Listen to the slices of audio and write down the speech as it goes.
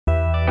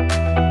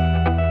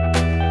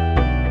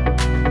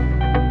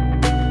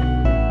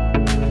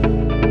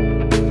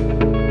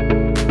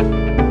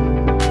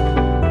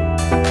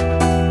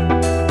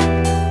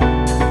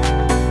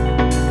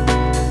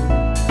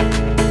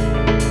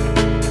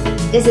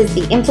This is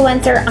the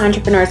Influencer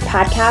Entrepreneurs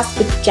Podcast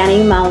with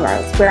Jenny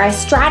Melrose, where I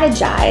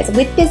strategize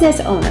with business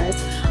owners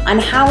on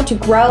how to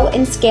grow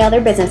and scale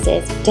their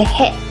businesses to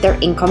hit their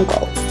income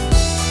goals.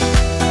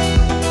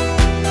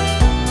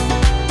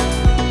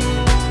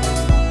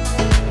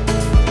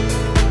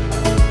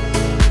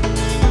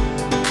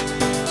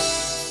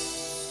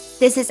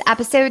 This is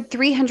episode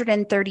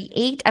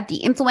 338 of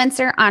the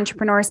Influencer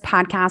Entrepreneurs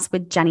Podcast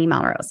with Jenny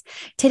Melrose.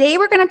 Today,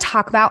 we're going to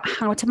talk about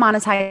how to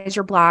monetize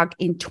your blog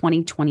in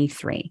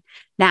 2023.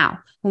 Now,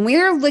 when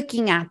we're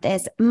looking at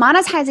this,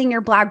 monetizing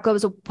your blog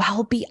goes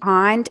well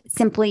beyond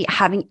simply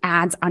having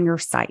ads on your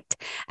site.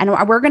 And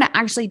we're going to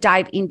actually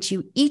dive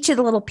into each of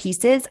the little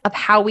pieces of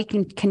how we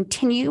can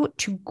continue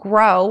to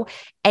grow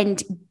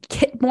and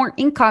get more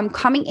income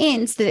coming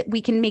in so that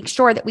we can make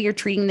sure that we are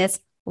treating this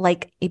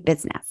like a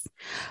business.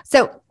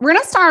 So we're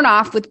going to start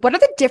off with what are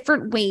the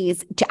different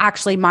ways to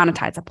actually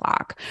monetize a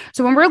blog.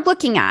 So when we're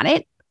looking at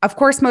it, of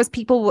course, most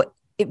people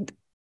would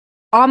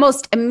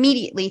almost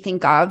immediately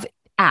think of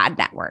ad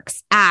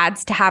networks,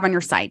 ads to have on your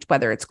site,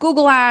 whether it's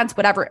Google ads,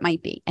 whatever it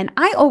might be. And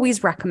I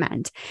always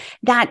recommend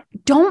that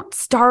don't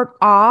start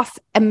off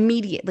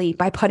immediately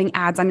by putting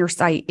ads on your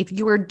site if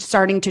you are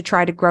starting to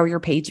try to grow your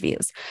page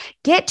views.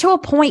 Get to a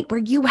point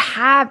where you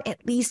have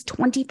at least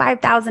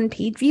 25,000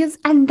 page views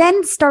and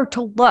then start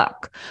to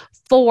look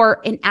for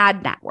an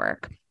ad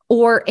network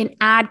or an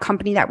ad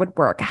company that would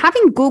work.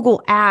 Having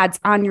Google ads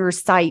on your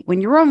site when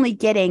you're only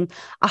getting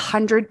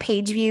 100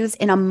 page views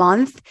in a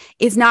month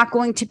is not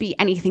going to be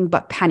anything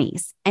but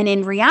pennies. And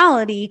in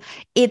reality,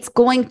 it's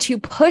going to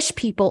push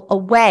people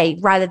away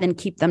rather than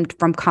keep them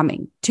from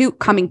coming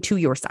to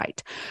your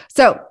site.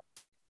 So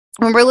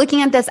when we're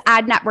looking at this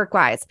ad network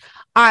wise,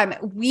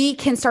 we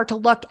can start to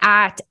look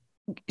at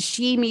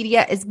She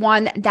Media is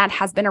one that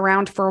has been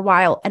around for a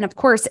while. And of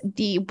course,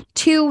 the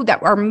two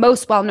that are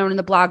most well-known in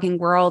the blogging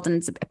world and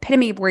it's the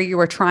epitome of where you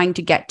are trying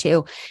to get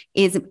to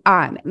is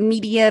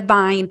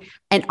Mediavine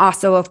and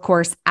also, of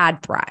course,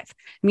 AdThrive.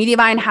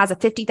 Mediavine has a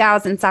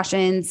 50,000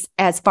 sessions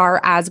as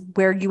far as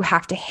where you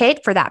have to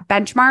hit for that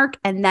benchmark.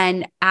 And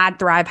then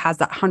AdThrive has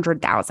that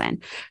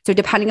 100,000. So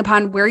depending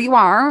upon where you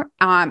are,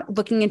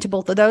 looking into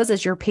both of those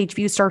as your page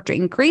views start to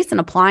increase and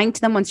applying to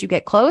them once you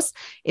get close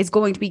is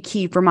going to be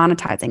key for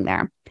monetizing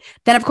there.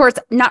 Then, of course,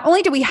 not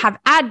only do we have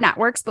ad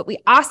networks, but we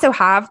also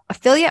have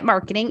affiliate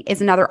marketing is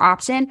another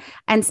option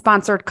and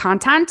sponsored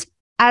content,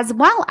 as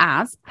well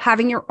as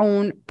having your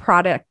own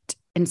product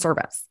and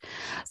service.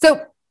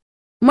 So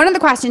one of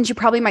the questions you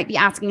probably might be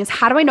asking is,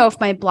 how do I know if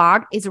my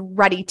blog is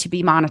ready to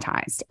be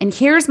monetized? And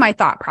here's my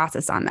thought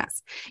process on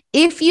this.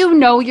 If you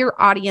know your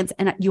audience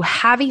and you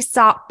have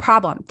a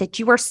problem that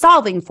you are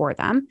solving for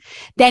them,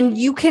 then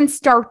you can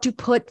start to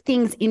put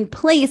things in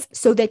place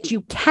so that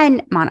you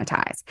can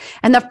monetize.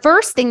 And the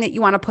first thing that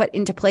you want to put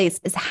into place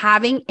is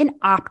having an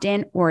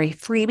opt-in or a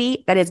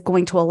freebie that is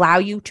going to allow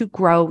you to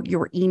grow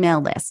your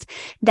email list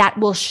that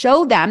will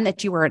show them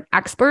that you are an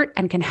expert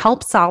and can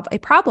help solve a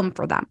problem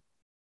for them.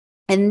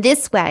 And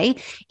this way,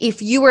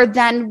 if you are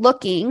then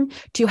looking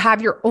to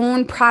have your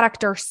own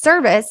product or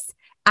service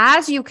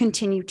as you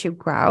continue to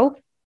grow,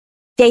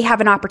 they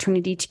have an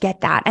opportunity to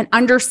get that and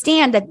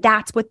understand that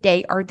that's what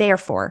they are there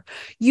for.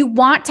 You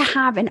want to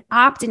have an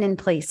opt-in in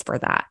place for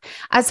that.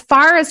 As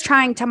far as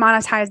trying to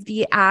monetize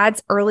via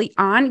ads early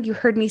on, you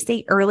heard me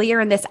say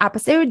earlier in this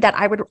episode that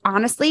I would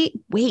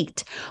honestly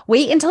wait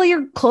until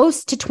you're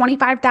close to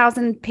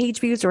 25,000 page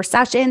views or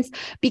sessions,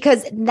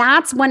 because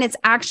that's when it's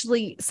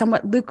actually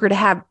somewhat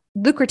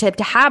lucrative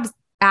to have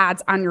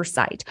ads on your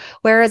site.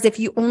 Whereas if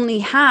you only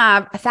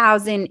have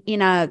 1,000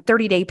 in a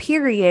 30-day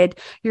period,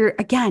 you're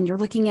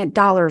looking at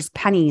dollars,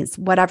 pennies,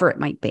 whatever it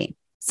might be.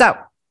 So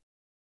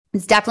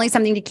it's definitely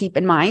something to keep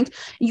in mind.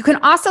 You can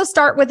also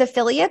start with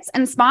affiliates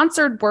and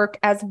sponsored work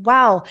as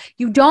well.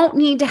 You don't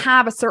need to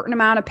have a certain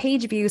amount of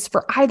page views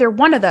for either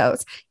one of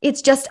those.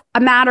 It's just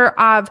a matter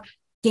of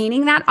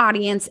gaining that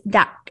audience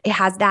that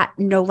has that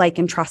know, like,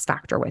 and trust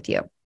factor with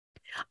you.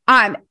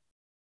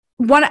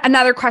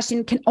 Another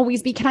question can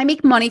always be, can I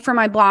make money from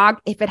my blog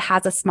if it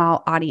has a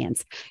small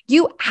audience?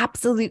 You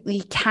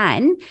absolutely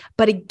can.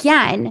 But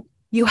again,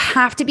 you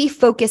have to be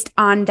focused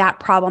on that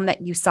problem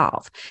that you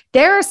solve.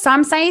 There are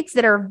some sites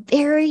that are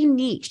very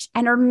niche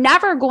and are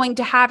never going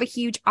to have a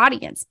huge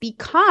audience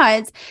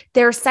because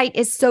their site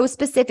is so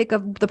specific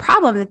of the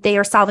problem that they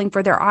are solving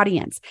for their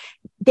audience.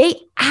 They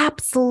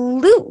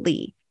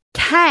absolutely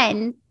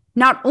can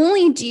not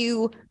only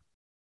do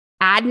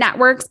ad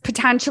networks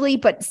potentially,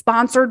 but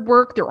sponsored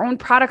work, their own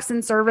products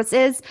and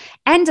services,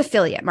 and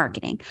affiliate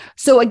marketing.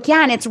 So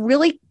again, it's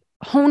really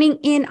honing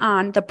in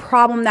on the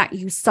problem that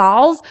you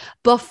solve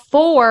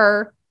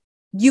before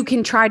you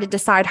can try to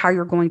decide how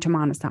you're going to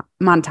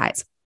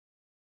monetize.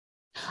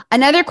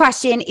 Another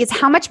question is,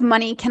 how much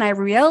money can I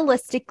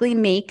realistically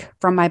make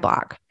from my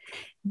blog?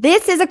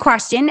 This is a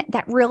question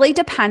that really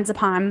depends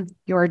upon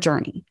your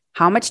journey.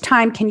 How much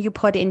time can you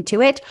put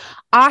into it?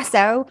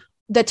 Also,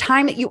 the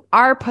time that you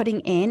are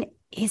putting in,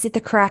 Is it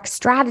the correct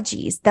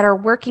strategies that are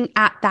working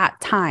at that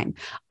time?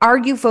 Are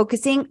you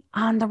focusing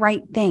on the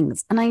right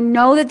things? And I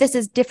know that this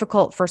is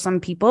difficult for some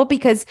people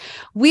because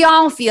we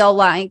all feel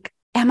like,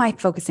 am I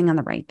focusing on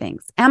the right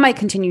things? Am I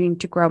continuing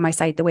to grow my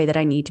site the way that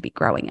I need to be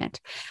growing it?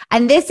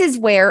 And this is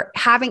where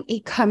having a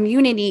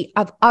community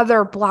of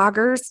other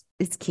bloggers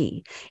is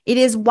key. It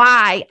is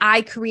why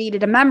I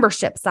created a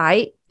membership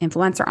site,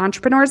 Influencer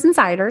Entrepreneurs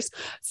Insiders,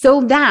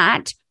 so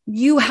that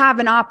you have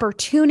an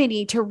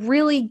opportunity to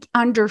really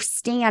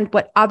understand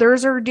what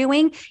others are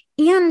doing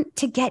and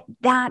to get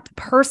that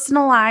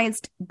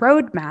personalized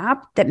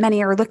roadmap that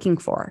many are looking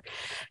for.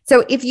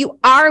 So if you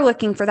are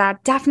looking for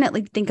that,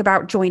 definitely think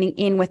about joining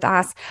in with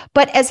us.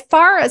 But as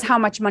far as how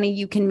much money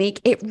you can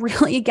make, it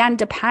really, again,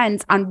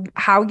 depends on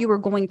how you are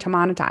going to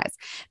monetize.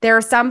 There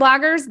are some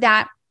bloggers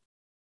that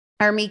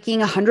are making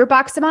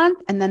 $100 a month.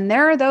 And then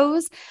there are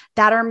those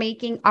that are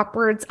making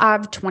upwards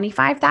of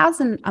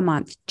 $25,000 a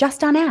month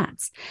just on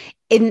ads.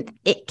 And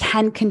it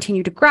can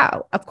continue to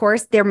grow. Of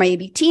course, there may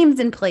be teams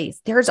in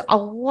place. There's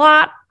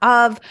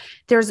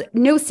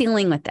no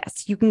ceiling with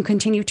this. You can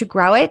continue to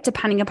grow it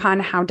depending upon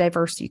how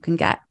diverse you can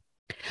get.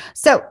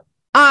 So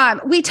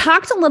we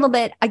talked a little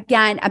bit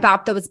again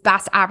about those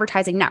best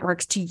advertising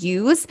networks to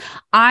use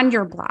on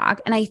your blog.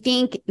 And I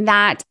think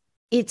that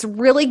it's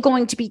really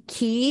going to be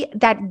key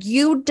that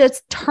you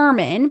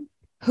determine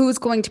who's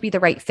going to be the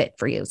right fit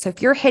for you. So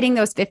if you're hitting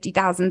those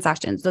 50,000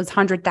 sessions, those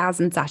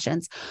 100,000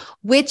 sessions,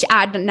 which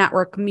ad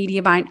network,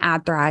 Mediavine,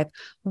 AdThrive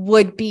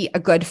would be a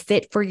good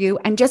fit for you?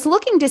 And just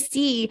looking to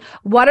see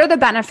what are the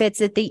benefits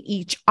that they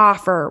each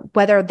offer,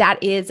 whether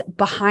that is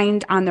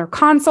behind on their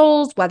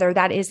consoles, whether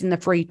that is in the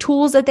free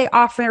tools that they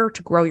offer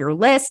to grow your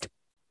list,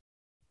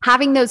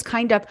 having those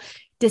kind of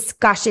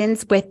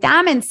discussions with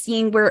them and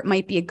seeing where it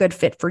might be a good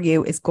fit for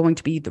you is going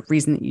to be the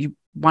reason that you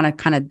want to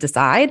kind of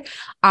decide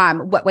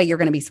what way you're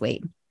going to be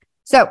swayed.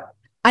 So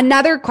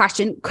another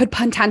question could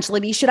potentially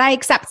be, should I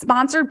accept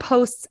sponsored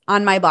posts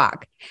on my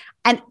blog?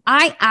 And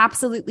I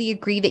absolutely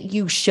agree that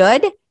you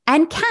should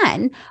and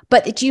can,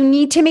 but that you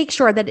need to make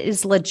sure that it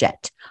is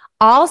legit.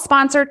 All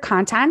sponsored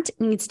content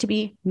needs to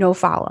be no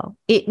follow.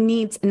 It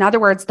needs, in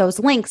other words, those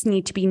links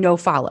need to be no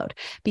followed,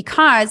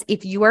 because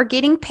if you are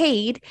getting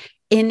paid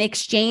in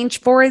exchange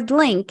for a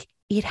link,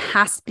 it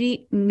has to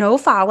be no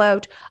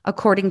followed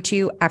according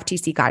to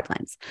FTC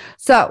guidelines.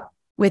 So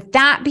with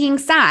that being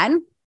said,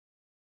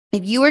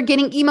 if you are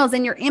getting emails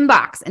in your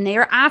inbox and they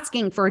are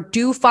asking for a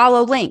do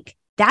follow link,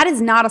 that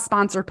is not a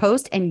sponsored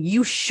post and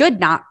you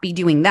should not be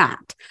doing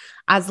that.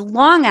 As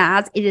long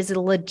as it is a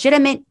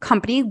legitimate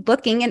company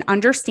looking and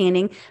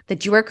understanding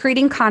that you are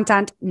creating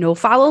content, no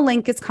follow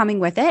link is coming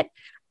with it.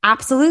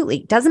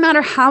 Absolutely. Doesn't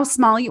matter how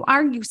small you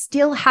are, you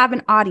still have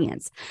an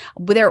audience.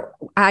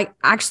 I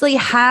actually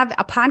have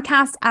a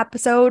podcast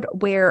episode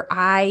where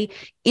I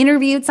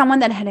interviewed someone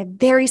that had a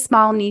very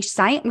small niche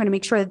site. I'm going to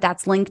make sure that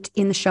that's linked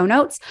in the show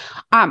notes.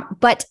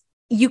 But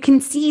you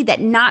can see that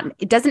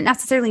it doesn't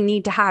necessarily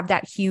need to have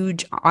that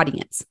huge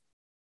audience.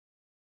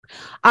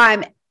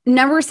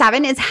 Number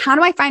 7 is, how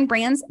do I find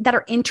brands that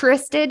are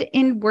interested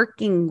in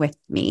working with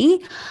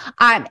me?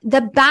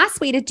 The best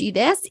way to do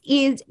this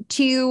is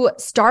to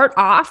start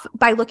off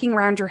by looking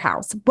around your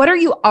house. What are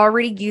you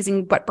already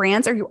using? What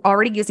brands are you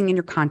already using in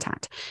your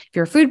content? If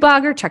you're a food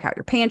blogger, check out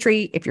your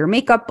pantry. If you're a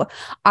makeup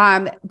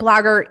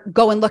blogger,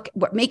 go and look at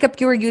what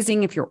makeup you are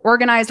using. If you're an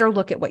organizer,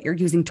 look at what you're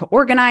using to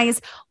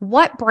organize.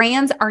 What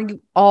brands are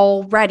you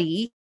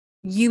already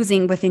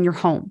using within your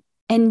home?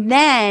 And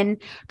then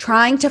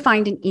trying to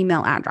find an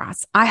email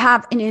address. I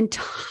have an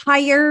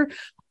entire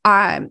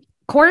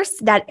course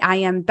that I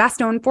am best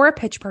known for,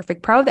 Pitch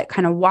Perfect Pro, that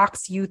kind of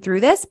walks you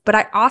through this. But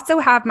I also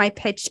have my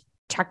pitch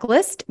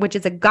checklist, which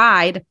is a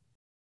guide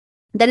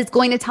that is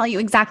going to tell you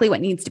exactly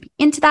what needs to be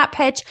into that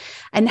pitch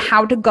and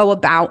how to go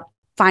about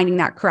finding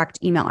that correct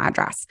email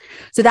address.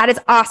 So that is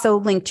also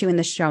linked to in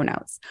the show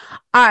notes.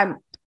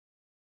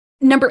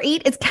 Number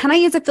 8 is, can I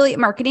use affiliate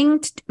marketing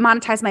to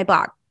monetize my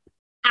blog?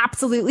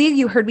 Absolutely.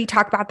 You heard me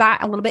talk about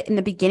that a little bit in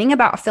the beginning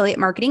about affiliate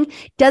marketing.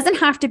 Doesn't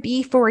have to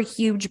be for a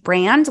huge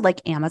brand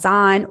like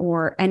Amazon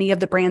or any of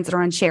the brands that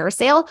are on share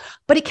sale,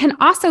 but it can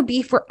also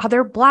be for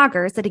other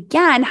bloggers that,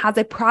 again, has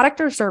a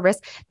product or service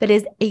that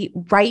is a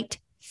right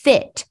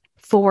fit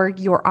for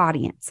your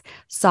audience,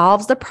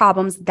 solves the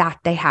problems that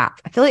they have.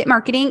 Affiliate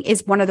marketing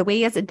is one of the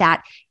ways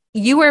that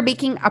you are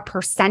making a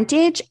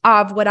percentage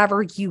of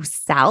whatever you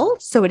sell.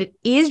 So it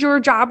is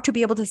your job to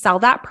be able to sell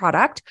that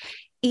product.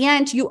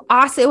 And you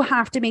also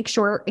have to make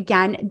sure,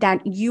 again,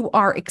 that you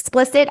are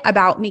explicit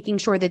about making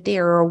sure that they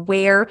are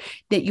aware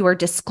that you are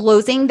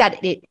disclosing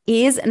that it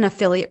is an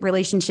affiliate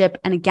relationship.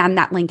 And again,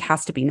 that link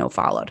has to be no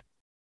followed.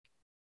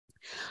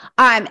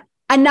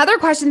 Another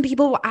question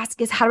people will ask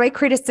is, how do I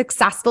create a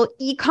successful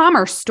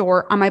e-commerce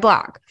store on my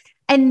blog?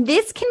 And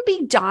this can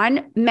be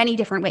done many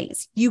different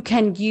ways. You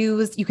can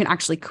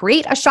actually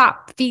create a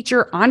shop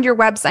feature on your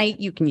website.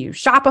 You can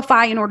use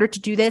Shopify in order to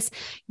do this.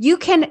 You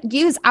can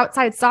use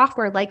outside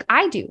software like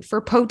I do for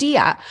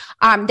Podia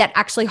that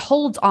actually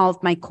holds all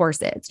of my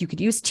courses. You could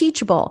use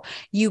Teachable.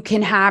 You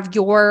can have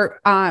your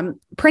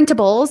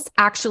printables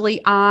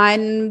actually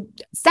on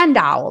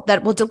Sendowl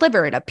that will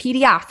deliver it, a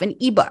PDF, an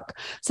ebook.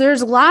 So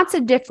there's lots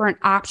of different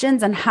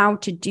options on how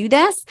to do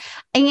this.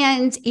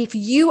 And if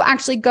you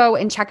actually go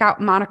and check out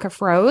Monica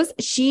Froze,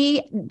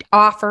 she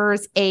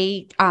offers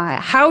a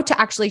how to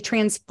actually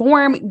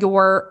transform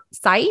your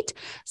site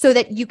so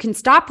that you can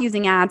stop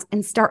using ads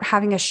and start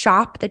having a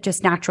shop that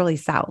just naturally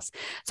sells.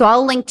 So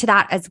I'll link to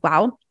that as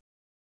well.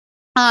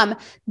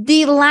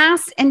 The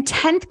last and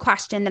 10th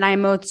question that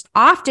I'm most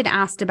often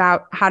asked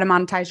about how to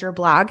monetize your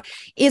blog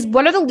is,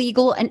 what are the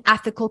legal and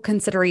ethical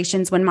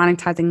considerations when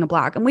monetizing the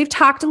blog? And we've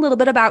talked a little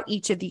bit about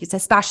each of these,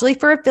 especially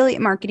for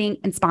affiliate marketing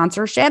and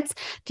sponsorships.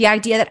 The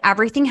idea that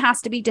everything has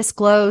to be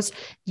disclosed.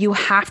 You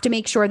have to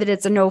make sure that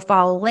it's a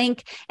no-follow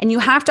link. And you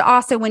have to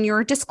also, when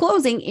you're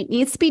disclosing, it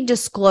needs to be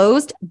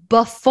disclosed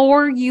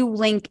before you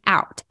link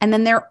out. And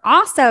then there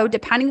also,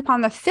 depending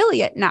upon the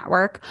affiliate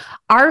network,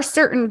 are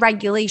certain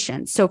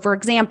regulations. So for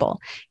example,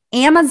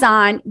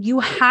 Amazon, you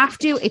have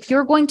to, if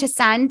you're going to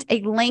send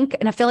a link,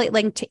 an affiliate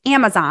link to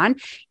Amazon,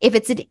 if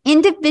it's an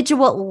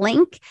individual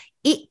link,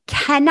 it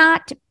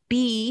cannot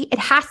be, it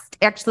has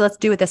to, actually, let's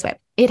do it this way.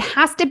 It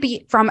has to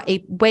be from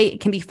a way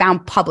it can be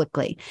found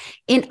publicly.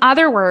 In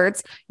other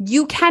words,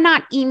 you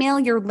cannot email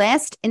your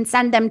list and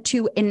send them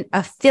to an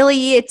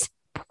affiliate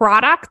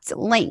product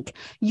link.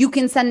 You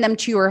can send them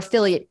to your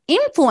affiliate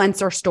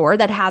influencer store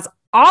that has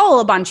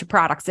a bunch of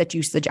products that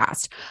you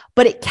suggest,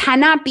 but it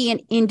cannot be an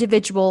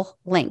individual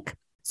link.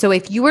 So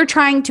if you are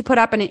trying to put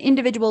up an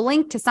individual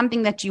link to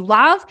something that you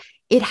love,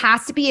 it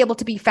has to be able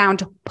to be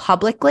found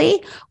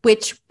publicly,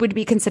 which would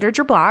be considered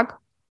your blog.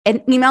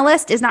 An email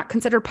list is not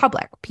considered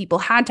public. People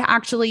had to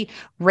actually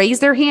raise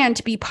their hand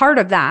to be part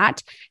of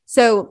that.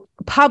 So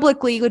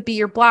publicly would be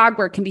your blog,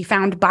 where it can be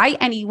found by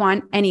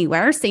anyone,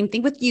 anywhere. Same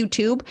thing with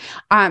YouTube.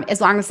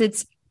 As long as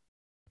it's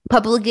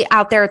publicly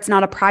out there, it's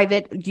not a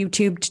private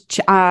YouTube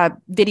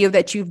video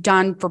that you've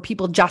done for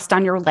people just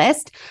on your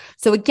list.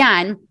 So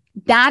again,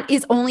 that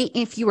is only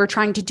if you are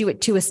trying to do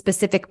it to a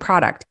specific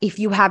product. If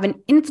you have an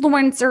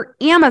influencer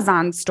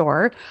Amazon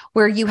store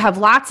where you have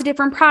lots of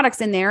different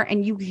products in there,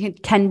 and you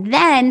can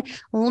then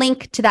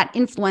link to that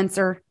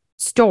influencer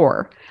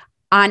store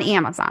on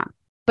Amazon.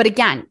 But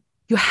again,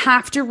 you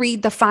have to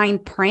read the fine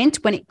print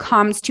when it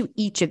comes to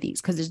each of these,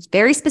 because there's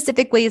very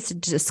specific ways to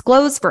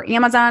disclose for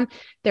Amazon.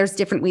 There's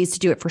different ways to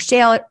do it for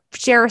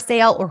share a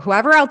sale or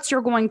whoever else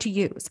you're going to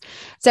use.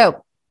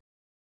 So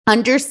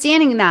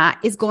understanding that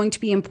is going to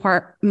be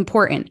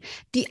important.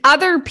 The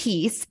other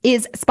piece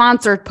is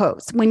sponsored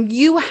posts. When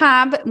you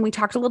have, and we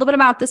talked a little bit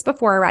about this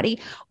before already,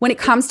 when it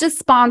comes to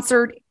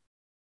sponsored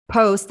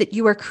posts that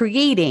you are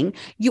creating,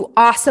 you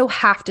also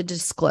have to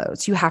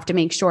disclose. You have to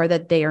make sure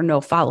that they are no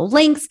follow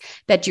links,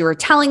 that you are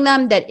telling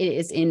them that it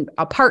is in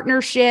a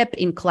partnership,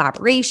 in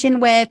collaboration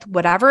with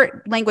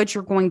whatever language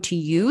you're going to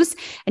use.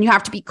 And you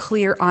have to be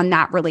clear on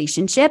that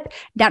relationship,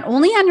 not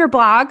only on your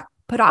blog,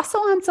 but also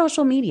on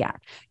social media.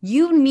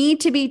 You need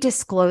to be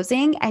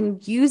disclosing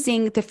and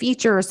using the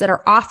features that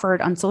are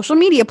offered on social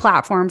media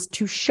platforms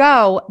to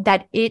show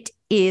that it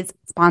is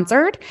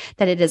sponsored,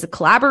 that it is a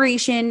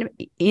collaboration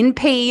in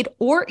paid,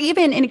 or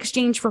even in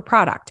exchange for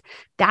product.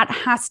 That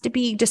has to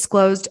be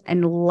disclosed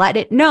and let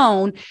it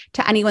known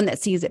to anyone that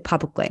sees it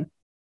publicly.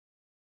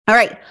 All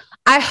right.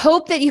 I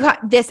hope that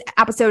this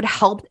episode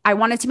helped. I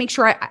wanted to make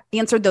sure I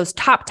answered those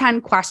top 10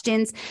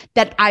 questions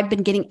that I've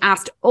been getting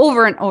asked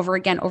over and over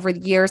again over the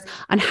years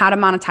on how to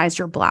monetize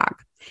your blog.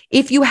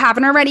 If you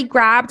haven't already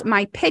grabbed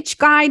my pitch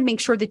guide, make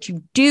sure that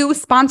you do.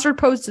 Sponsored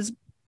posts is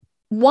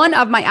one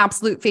of my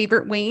absolute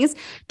favorite ways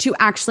to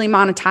actually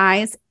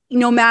monetize,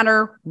 no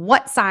matter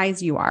what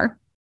size you are.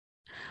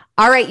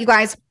 All right, you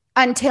guys,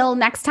 until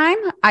next time,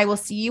 I will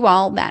see you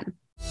all then.